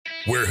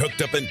We're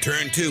hooked up in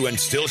turn 2 and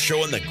still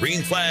showing the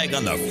green flag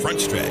on the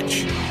front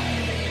stretch.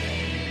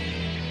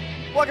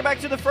 Welcome back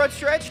to the front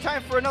stretch.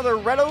 Time for another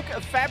Red Oak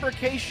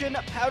Fabrication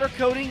powder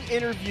coating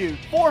interview.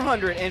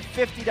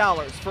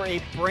 $450 for a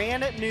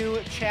brand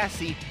new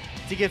chassis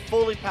to get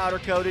fully powder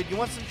coated. You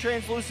want some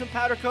translucent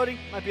powder coating?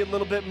 Might be a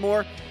little bit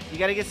more. You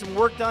got to get some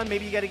work done.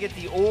 Maybe you got to get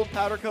the old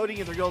powder coating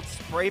and the old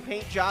spray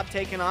paint job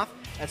taken off.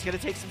 That's going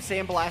to take some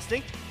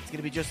sandblasting. It's going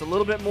to be just a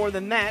little bit more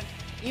than that.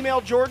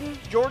 Email Jordan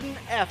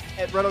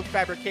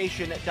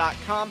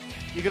f@redoakfabrication.com.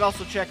 You can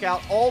also check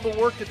out all the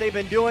work that they've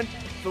been doing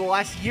for the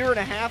last year and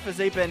a half as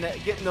they've been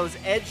getting those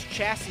Edge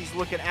chassis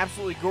looking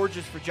absolutely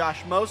gorgeous for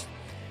Josh Most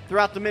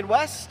throughout the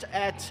Midwest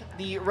at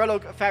the Red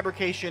Oak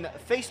Fabrication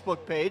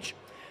Facebook page.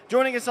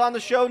 Joining us on the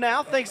show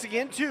now, thanks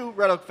again to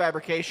Red Oak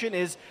Fabrication,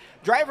 is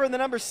driver in the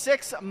number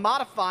 6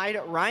 modified,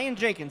 Ryan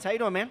Jenkins. How you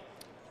doing, man?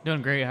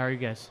 Doing great. How are you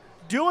guys?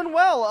 Doing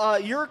well.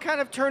 You're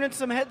kind of turning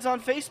some heads on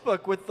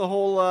Facebook with the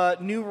whole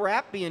new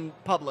wrap being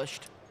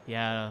published.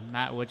 Yeah,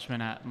 Matt Witchman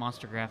at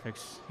Monster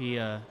Graphics, he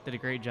did a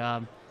great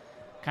job.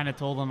 Kind of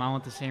told him I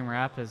want the same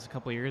wrap as a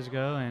couple years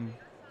ago, and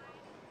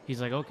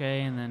he's like,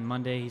 okay. And then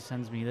Monday he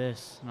sends me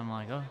this, and I'm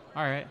like, oh,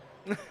 all right.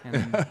 And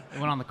then it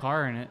went on the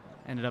car, and it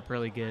ended up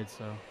really good.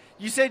 So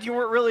you said you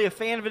weren't really a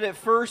fan of it at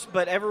first,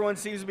 but everyone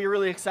seems to be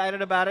really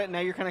excited about it, and now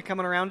you're kind of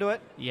coming around to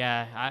it?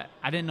 Yeah,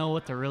 I didn't know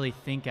what to really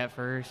think at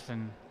first,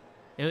 and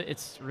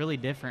it's really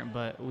different,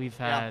 but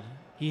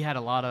he had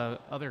a lot of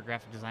other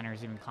graphic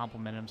designers even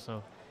compliment him,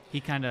 so he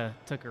kind of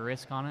took a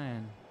risk on it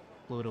and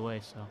blew it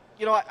away. So,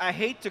 you know, I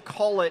hate to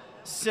call it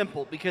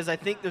simple because I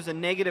think there's a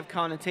negative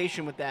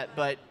connotation with that,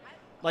 but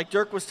like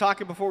Dirk was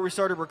talking before we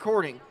started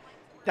recording,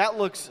 that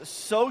looks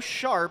so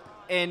sharp,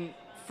 and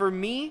for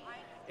me,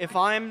 if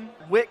I'm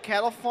Witt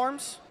Cattle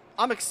Farms,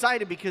 I'm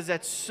excited because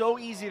that's so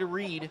easy to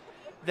read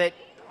that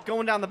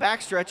going down the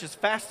backstretch as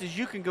fast as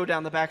you can go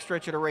down the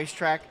backstretch at a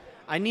racetrack,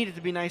 I need it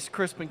to be nice,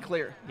 crisp, and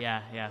clear.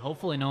 Yeah.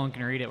 Hopefully no one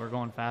can read it. We're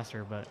going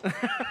faster, but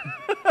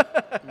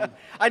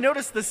I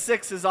noticed the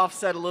 6 is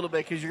offset a little bit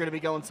because you're going to be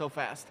going so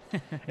fast.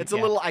 It's a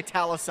little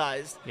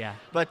italicized. Yeah.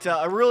 But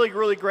a really,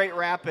 really great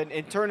wrap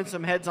and turning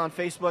some heads on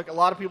Facebook. A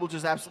lot of people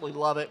just absolutely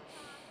love it.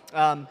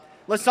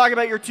 Let's talk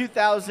about your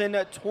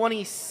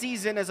 2020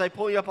 season as I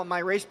pull you up on my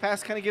race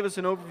pass. Kind of give us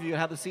an overview of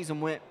how the season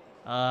went.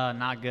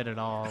 Not good at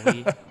all.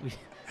 We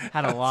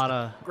had a lot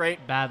of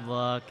great bad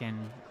luck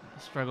and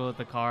struggled with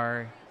the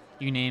car.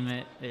 You name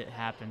it, it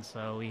happened.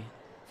 So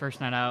first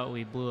night out,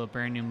 we blew a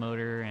brand new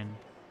motor and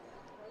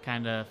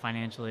kind of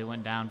financially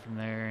went down from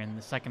there. And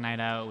the second night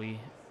out, we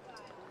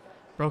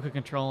broke a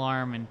control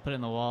arm and put it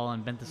in the wall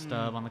and bent the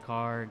stub on the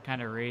car and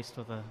kind of raced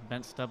with a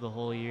bent stub the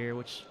whole year,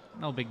 which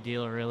no big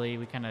deal really.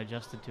 We kind of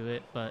adjusted to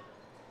it, but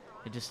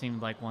it just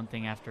seemed like one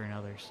thing after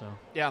another. So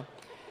yeah.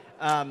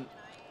 And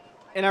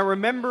I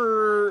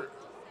remember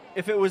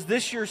if it was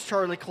this year's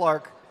Charlie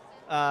Clark,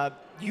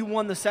 you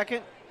won the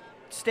second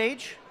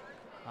stage?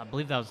 I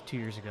believe that was 2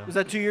 years ago. Was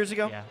that 2 years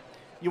ago? Yeah.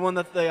 You won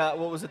the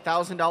what was it,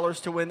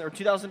 $1,000 to win, or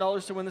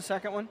 $2,000 to win the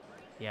second one?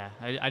 Yeah,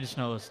 I just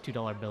know it was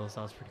 $2 bills.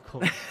 That was pretty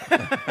cool.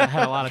 I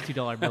had a lot of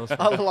 $2 bills.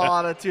 A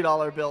lot of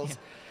 $2 bills. Yeah.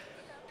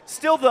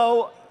 Still,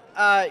 though,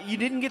 you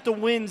didn't get the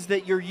wins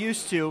that you're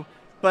used to,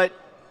 but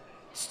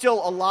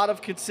still a lot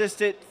of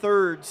consistent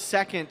thirds,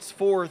 seconds,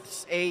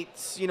 fourths,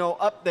 eighths,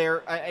 up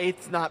there.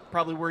 Eighth's not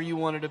probably where you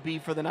wanted to be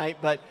for the night,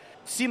 but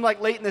seemed like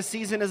late in the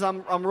season as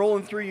I'm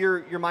rolling through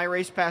your My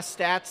Race Pass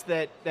stats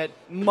that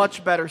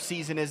much better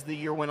season as the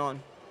year went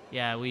on.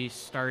 Yeah, we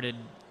started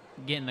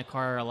getting the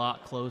car a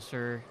lot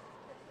closer.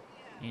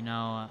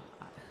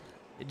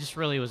 It just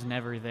really was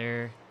never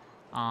there.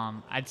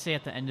 I'd say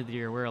at the end of the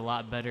year we're a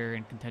lot better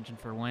in contention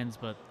for wins,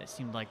 but it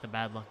seemed like the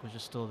bad luck was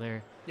just still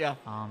there. Yeah.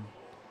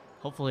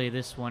 Hopefully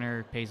this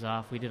winter pays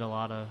off. We did a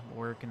lot of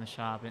work in the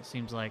shop. It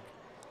seems like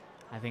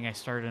I think I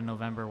started in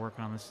November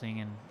working on this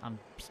thing, and I'm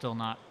still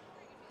not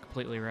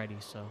completely ready,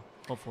 so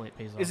hopefully it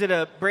pays off. Is it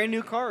a brand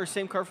new car or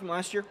same car from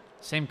last year?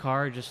 Same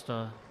car, just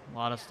a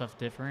lot of stuff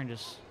different,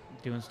 just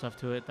doing stuff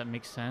to it that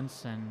makes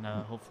sense, and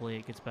hopefully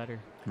it gets better.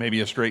 Maybe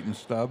a straightened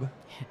stub?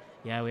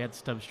 Yeah, we had the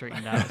stub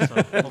straightened out, so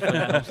hopefully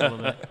that helps a little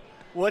bit.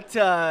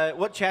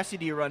 What chassis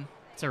do you run?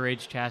 It's a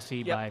Rage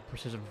chassis by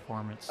Precision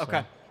Performance. Okay.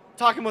 So.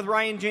 Talking with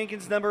Ryan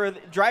Jenkins,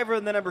 driver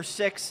in the number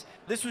 6.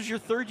 This was your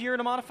third year in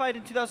a modified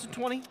in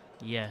 2020?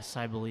 Yes,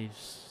 I believe.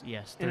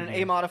 Yes. In an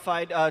A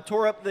modified,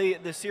 tore up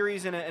the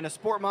series in a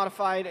sport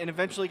modified, and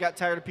eventually got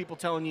tired of people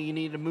telling you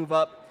needed to move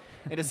up,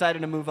 and decided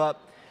to move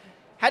up.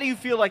 How do you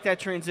feel like that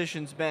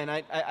transition's been?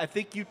 I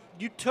think you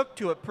took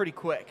to it pretty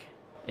quick.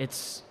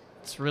 It's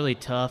really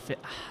tough.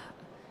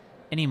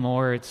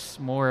 Anymore, it's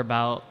more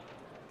about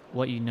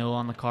what you know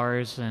on the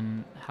cars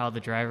and how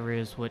the driver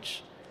is,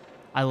 which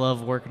I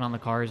love working on the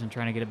cars and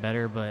trying to get it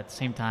better, but at the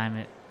same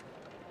time,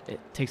 it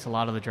takes a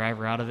lot of the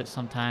driver out of it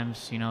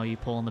sometimes. You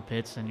pull in the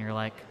pits and you're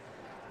like,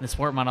 in the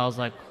sport model, I was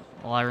like,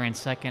 well, I ran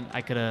second.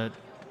 I could have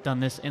done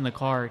this in the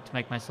car to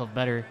make myself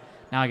better.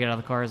 Now I get out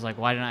of the car, it's like,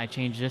 why didn't I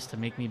change this to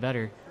make me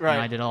better? Right.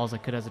 And I did all as I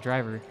could as a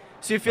driver.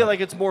 So you feel like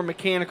it's more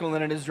mechanical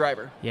than it is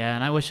driver? Yeah,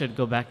 and I wish I'd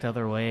go back the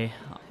other way.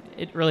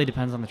 it really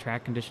depends on the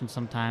track conditions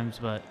sometimes,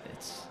 but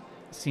it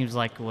seems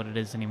like what it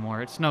is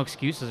anymore. It's no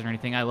excuses or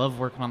anything. I love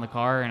working on the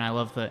car, and I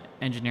love the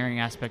engineering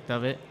aspect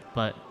of it,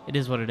 but it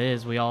is what it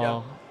is. We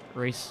all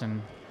race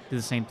and do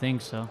the same thing,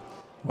 so.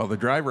 Well, the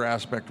driver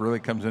aspect really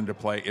comes into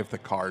play if the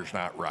car's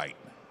not right.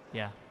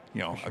 Yeah.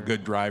 You know, sure. a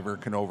good driver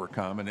can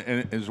overcome, and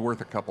it is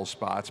worth a couple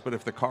spots. But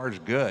if the car's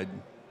good,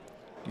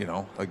 you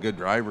know, a good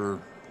driver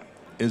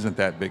isn't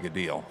that big a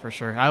deal. For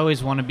sure. I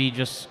always want to be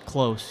just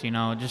close, you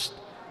know, just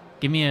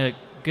give me a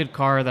good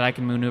car that I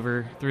can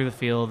maneuver through the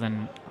field,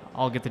 and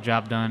I'll get the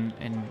job done,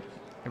 and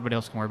everybody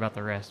else can worry about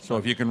the rest. So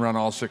if you can run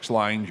all 6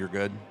 lines, you're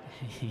good?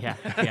 yeah.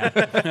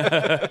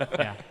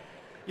 Yeah.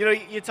 You know,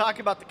 you talk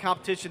about the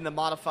competition, the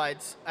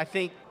modifieds. I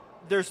think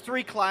there's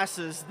 3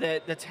 classes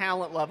that the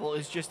talent level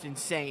is just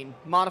insane.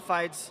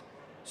 Modifieds,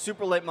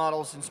 super late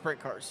models, and sprint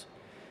cars.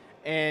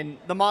 And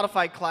the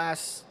modified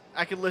class,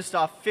 I could list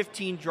off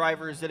 15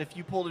 drivers that if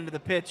you pulled into the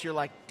pits, you're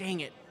like,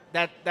 dang it,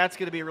 that's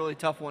going to be a really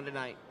tough one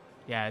tonight.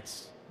 Yeah,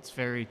 it's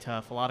very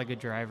tough. A lot of good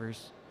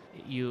drivers.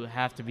 You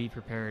have to be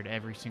prepared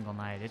every single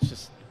night. It's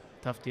just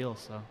a tough deal,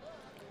 so.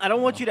 I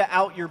don't want you to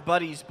out your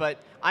buddies, but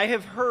I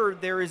have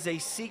heard there is a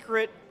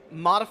secret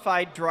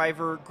modified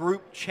driver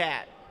group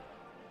chat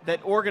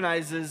that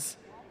organizes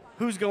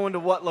who's going to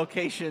what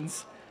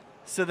locations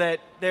so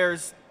that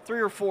there's 3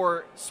 or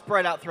 4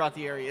 spread out throughout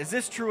the area. Is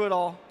this true at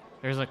all?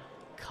 There's a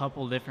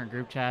couple different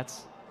group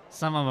chats.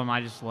 Some of them I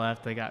just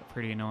left. They got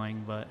pretty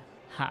annoying, but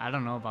I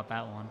don't know about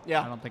that one.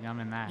 Yeah. I don't think I'm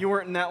in that. You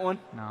weren't in that one?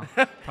 No.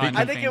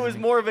 I think it was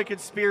more of a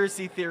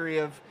conspiracy theory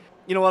of,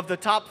 you know, of the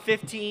top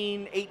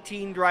 15,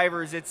 18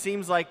 drivers, it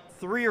seems like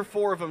 3 or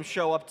 4 of them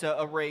show up to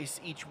a race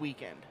each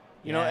weekend.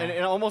 You know, and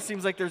it almost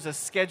seems like there's a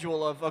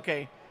schedule of,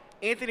 okay,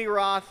 Anthony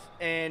Roth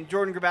and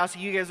Jordan Grabowski,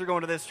 you guys are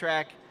going to this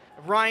track.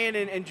 Ryan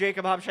and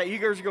Jacob Hopshot, you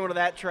guys are going to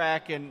that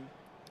track. And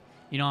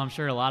you know, I'm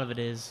sure a lot of it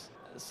is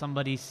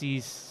somebody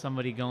sees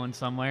somebody going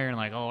somewhere and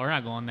like, oh, we're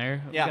not going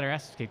there. We got our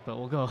asses kicked, but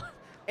we'll go.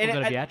 We'll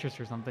go to Beatrice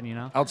or something, you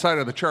know? Outside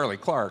of the Charlie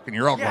Clark, and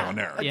you're all going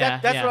there.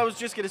 That's what I was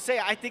just going to say.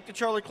 I think the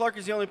Charlie Clark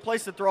is the only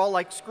place that they're all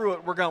like, screw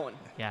it, we're going.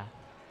 Yeah.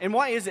 And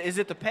why is it? Is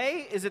it the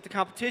pay? Is it the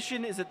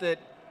competition? Is it the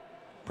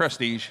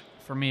prestige?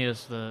 For me,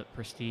 it's the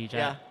prestige.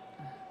 Yeah.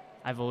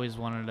 I've always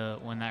wanted to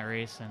win that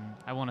race, and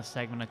I won a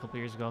segment a couple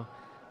years ago,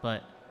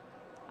 but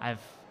I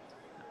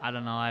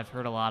don't know, I've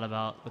heard a lot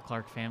about the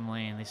Clark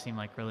family, and they seem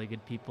like really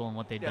good people and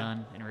what they've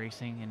done in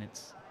racing, and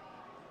it's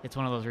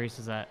one of those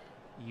races that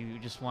you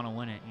just want to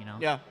win it, you know?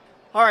 Yeah.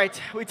 All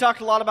right, we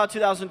talked a lot about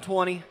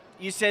 2020.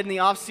 You said in the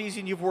off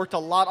season you've worked a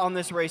lot on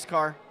this race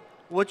car.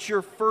 What's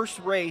your first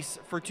race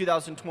for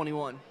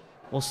 2021?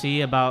 We'll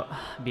see about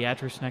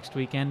Beatrice next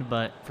weekend,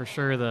 but for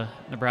sure the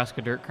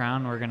Nebraska Dirt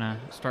Crown, we're going to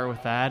start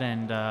with that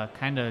and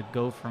kind of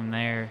go from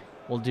there.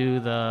 We'll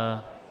do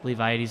I believe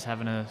IED's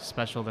having a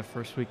special the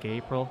first week of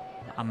April.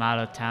 I'm out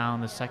of town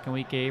the second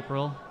week of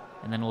April,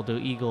 and then we'll do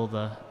Eagle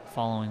the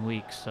following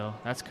week. So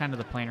that's kind of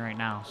the plan right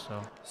now.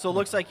 So it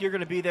looks like you're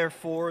going to be there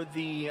for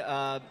the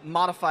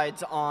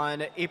modifieds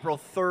on April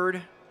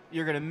 3rd.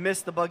 You're going to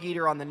miss the Bug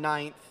Eater on the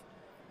 9th.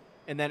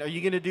 And then are you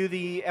going to do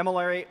the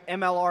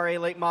MLRA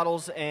late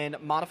models and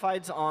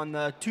modifieds on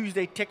the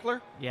Tuesday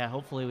Tickler? Yeah,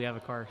 hopefully we have a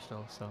car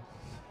still. So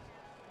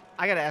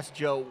I got to ask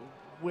Joe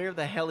where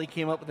the hell he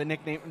came up with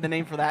the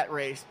name for that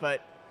race,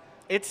 but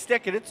it's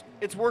sticking.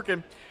 It's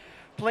working.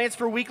 Plans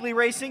for weekly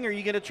racing? Are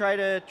you going to try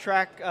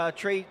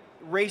to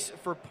race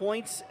for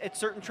points at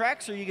certain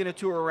tracks, or are you going to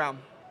tour around?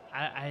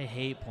 I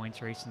hate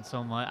points racing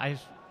so much.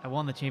 I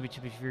won the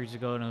championship a few years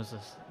ago, and it was the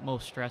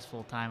most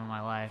stressful time of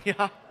my life.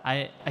 Yeah.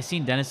 I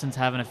seen Denison's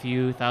having a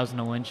few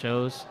 1,000-to-win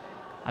shows.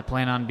 I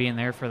plan on being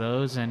there for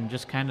those and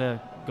just kind of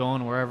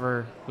going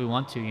wherever we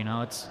want to, you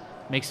know. It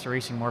makes the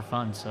racing more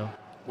fun, so.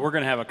 We're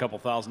going to have a couple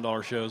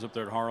 $1,000 shows up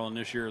there at Harlan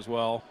this year as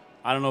well.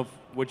 I don't know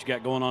what you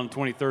got going on the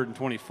 23rd and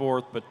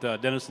 24th, but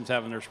Denison's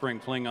having their spring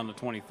fling on the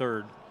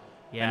 23rd.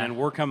 Yeah. And then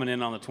we're coming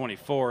in on the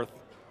 24th.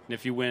 And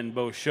if you win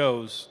both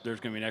shows,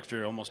 there's going to be an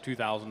extra almost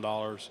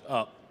 $2,000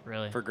 up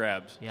for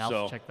grabs. Yeah,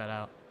 I'll check that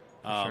out.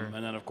 Sure.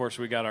 And then, of course,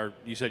 we got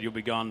you said you'll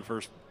be gone the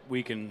first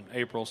week in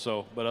April,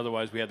 but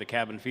otherwise we had the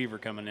Cabin Fever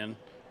coming in,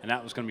 and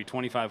that was going to be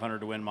 $2,500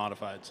 to win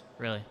modifieds.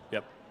 Really?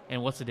 Yep.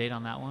 And what's the date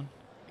on that one?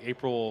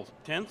 April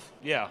 10th?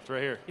 Yeah, it's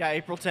right here. Yeah,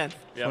 April 10th.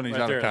 Yeah, when he's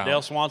right out there. of town.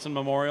 Dale Swanson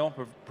Memorial,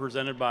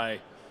 presented by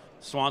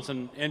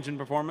Swanson Engine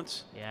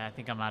Performance. Yeah, I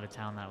think I'm out of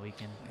town that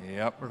weekend.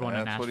 Yep, We're going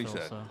to that's Nashville,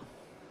 what he said.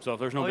 So if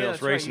there's nobody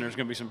else racing, there's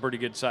going to be some pretty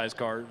good size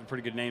cars,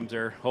 pretty good names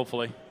there,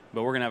 hopefully.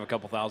 But we're going to have a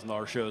couple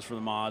 $1,000 shows for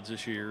the mods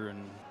this year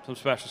and some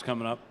specials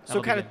coming up.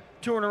 So kind of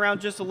touring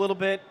around just a little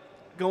bit,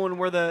 going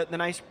where the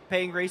nice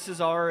paying races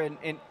are. And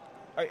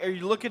are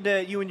you looking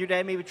to, you and your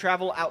dad, maybe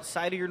travel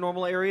outside of your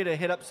normal area to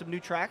hit up some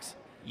new tracks?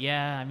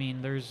 Yeah, I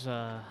mean, there's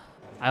I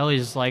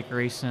always like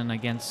racing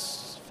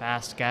against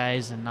fast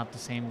guys and not the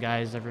same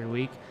guys every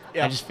week.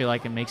 Yeah. I just feel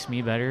like it makes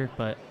me better,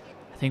 but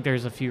I think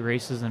there's a few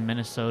races in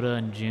Minnesota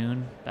in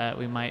June that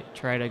we might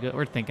try to go.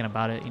 We're thinking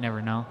about it. You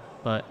never know.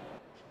 But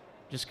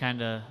just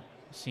kind of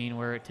seeing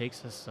where it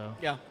takes us. So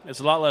Yeah. It's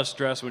a lot less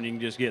stress when you can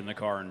just get in the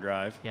car and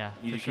drive. Yeah,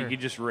 You, for sure. you can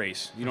just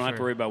race. You For don't have to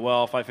sure. worry about,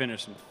 well, if I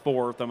finish in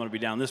fourth, I'm going to be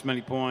down this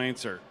many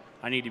points, or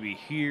I need to be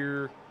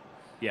here.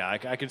 Yeah,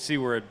 I could see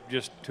where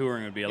just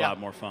touring would be a Yeah. lot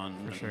more fun.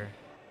 for sure.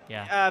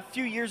 Yeah. A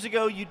few years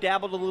ago, you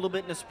dabbled a little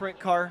bit in a sprint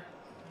car.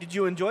 Did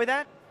you enjoy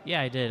that?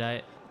 Yeah, I did.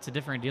 It's a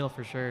different deal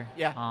for sure.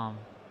 Yeah.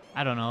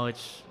 I don't know.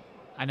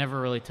 I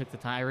never really took the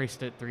time. I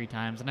raced it 3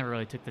 times. I never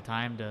really took the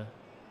time to,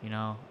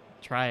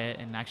 try it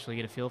and actually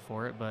get a feel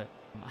for it. But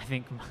I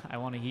think I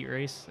want to heat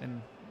race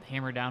and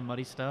hammer down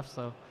muddy stuff.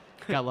 So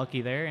got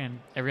lucky there. And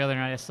every other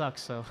night it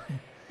sucks. So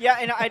Yeah,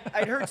 and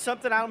I'd heard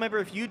something. I don't remember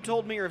if you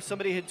told me or if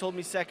somebody had told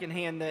me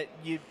secondhand that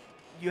you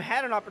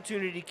had an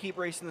opportunity to keep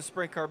racing the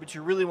sprint car, but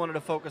you really wanted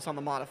to focus on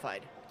the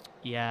modified.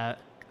 yeah.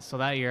 So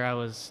that year I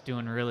was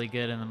doing really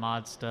good in the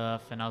mod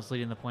stuff, and I was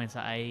leading the points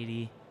at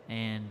I-80,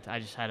 and I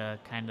just had to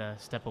kind of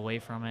step away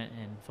from it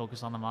and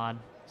focus on the mod.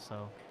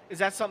 So Is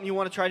that something you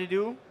want to try to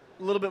do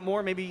a little bit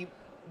more? Maybe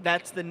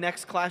that's the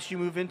next class you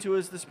move into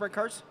is the sprint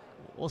cars?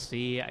 we'll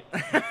see. I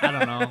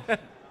don't know.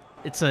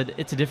 It's a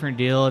different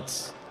deal.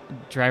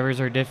 Drivers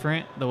are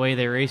different. The way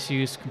they race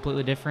you is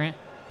completely different.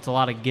 It's a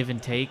lot of give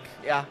and take.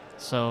 Yeah.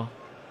 So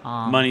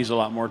Money's a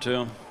lot more,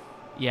 too.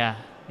 Yeah.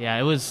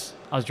 I was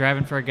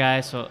driving for a guy,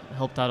 so it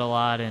helped out a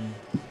lot, and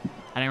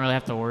I didn't really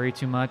have to worry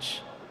too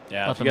much.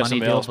 Yeah, about if the you got money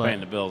somebody deal, else but- paying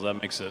the bills,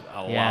 that makes it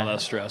a Yeah. lot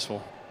less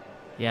stressful.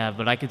 Yeah,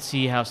 but I could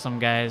see how some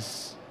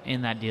guys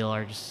in that deal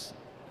are just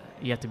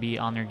you have to be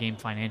on their game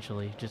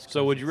financially. Just So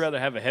 'cause would you it's- rather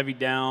have a heavy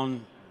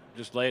down,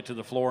 just lay it to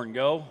the floor and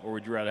go, or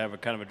would you rather have a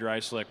kind of a dry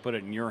slick, put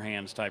it in your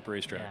hands type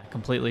racetrack? Yeah,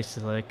 completely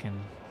slick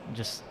and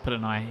just put it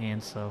in my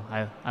hands. So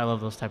I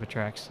love those type of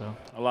tracks. So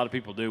A lot of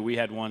people do. We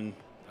had one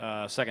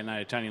second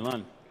night at Tiny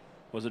Lund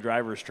was a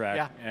driver's track,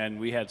 Yeah. and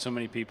we had so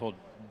many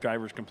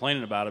drivers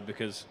complaining about it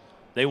because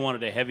they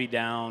wanted a heavy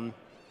down,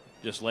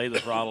 just lay the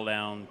throttle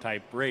down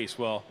type race.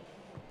 Well,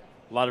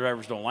 a lot of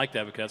drivers don't like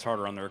that because that's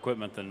harder on their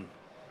equipment than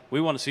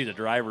we want to see the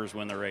drivers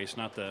win the race,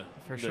 not the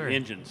for sure,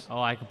 engines.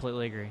 Oh, I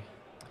completely agree.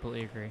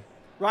 Completely agree.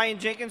 Ryan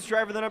Jenkins,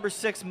 driver the number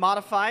 6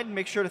 modified.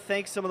 Make sure to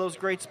thank some of those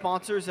great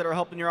sponsors that are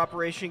helping your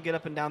operation get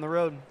up and down the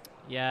road.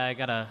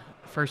 Yeah,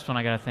 first one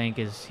I gotta thank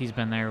is he's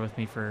been there with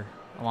me for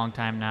a long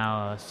time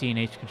now.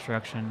 C&H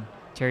Construction,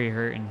 Terry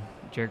Hurt and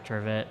Jarek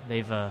Charvette.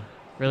 They've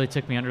really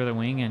took me under their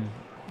wing and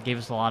gave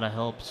us a lot of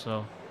help.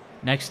 So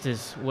next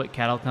is Witt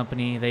Cattle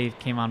Company. They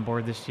came on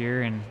board this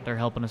year and they're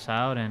helping us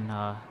out, and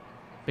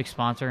big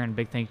sponsor and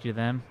big thank you to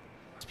them.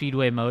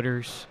 Speedway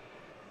Motors,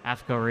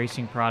 AFCO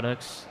Racing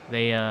Products.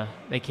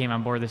 They came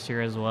on board this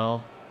year as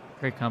well.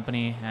 Great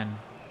company and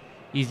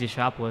easy to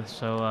shop with.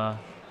 So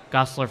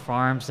Gosler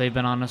Farms, they've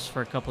been on us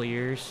for a couple of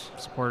years,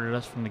 supported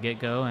us from the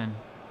get-go, and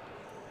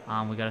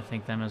we got to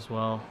thank them as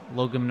well.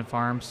 Logan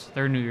Farms,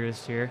 they're new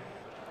this year.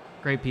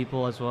 Great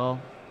people as well.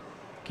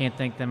 Can't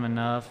thank them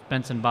enough.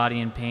 Benson Body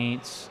and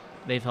Paints,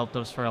 they've helped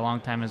us for a long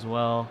time as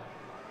well.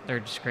 They're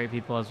just great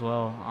people as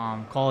well.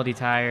 Quality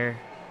Tire,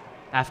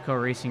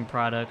 AFCO Racing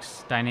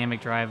Products,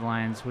 Dynamic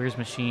Drivelines, Weir's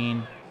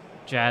Machine,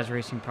 Jazz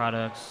Racing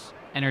Products,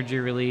 Energy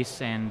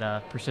Release, and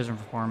Precision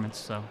Performance.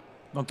 So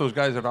Don't those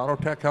guys at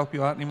Autotech help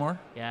you out anymore?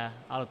 yeah,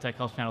 Autotech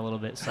helps me out a little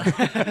bit. So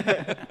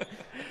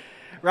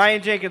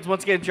Ryan Jenkins,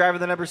 once again, driver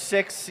the number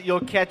 6.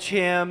 You'll catch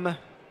him,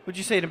 would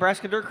you say,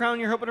 Nebraska Dirt Crown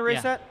you're hoping to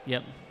race yeah, at?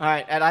 yep. All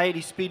right, at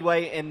I-80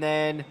 Speedway, and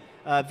then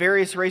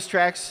various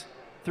racetracks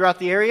throughout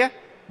the area.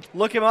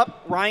 Look him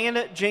up,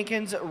 Ryan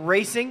Jenkins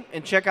Racing,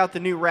 and check out the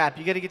new wrap.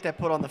 You got to get that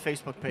put on the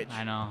Facebook page.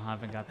 I know, I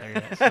haven't got there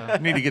yet. So.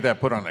 Need to get that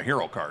put on the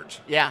hero cards.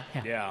 Yeah.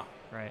 Yeah.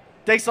 Right.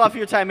 Thanks a lot for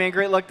your time, man.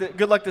 Great luck.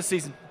 Good luck this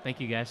season. Thank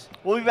you, guys.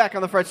 We'll be back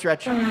on the front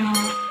stretch. If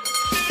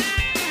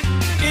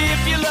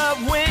you love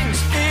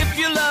wings, if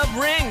you love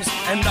rings,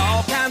 and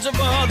all kinds of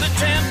other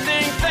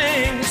tempting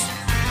things,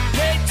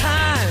 great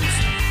times,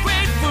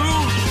 great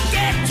food,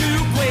 get to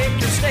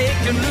Quaker Steak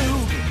and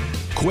Lube.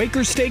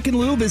 Quaker Steak and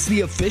Lube is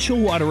the official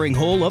watering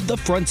hole of the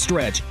front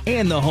stretch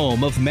and the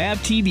home of MAV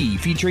TV,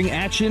 featuring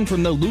action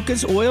from the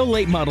Lucas Oil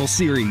Late Model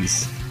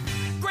Series.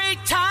 Great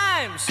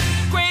times,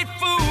 great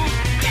food,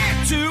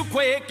 get to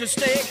Quaker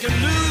Steak and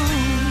Lube.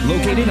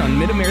 Located on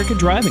Mid-America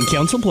Drive in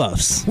Council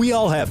Bluffs. We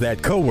all have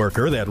that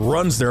coworker that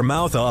runs their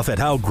mouth off at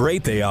how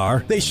great they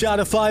are. They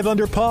shot a 5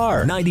 under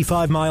par,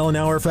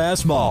 95-mile-an-hour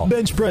fastball,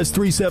 bench press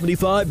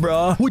 375,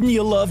 brah. Wouldn't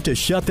you love to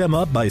shut them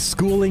up by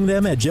schooling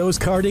them at Joe's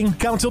Karting?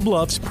 Council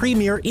Bluffs'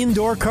 premier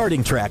indoor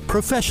karting track,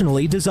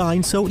 professionally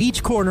designed so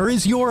each corner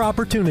is your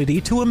opportunity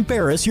to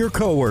embarrass your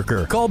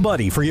coworker. Call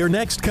Buddy for your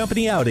next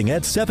company outing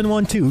at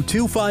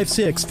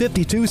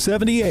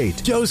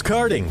 712-256-5278. Joe's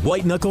Karting,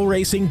 white knuckle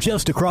racing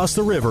just across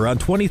the river on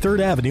 23rd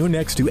Avenue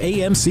next to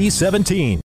AMC 17.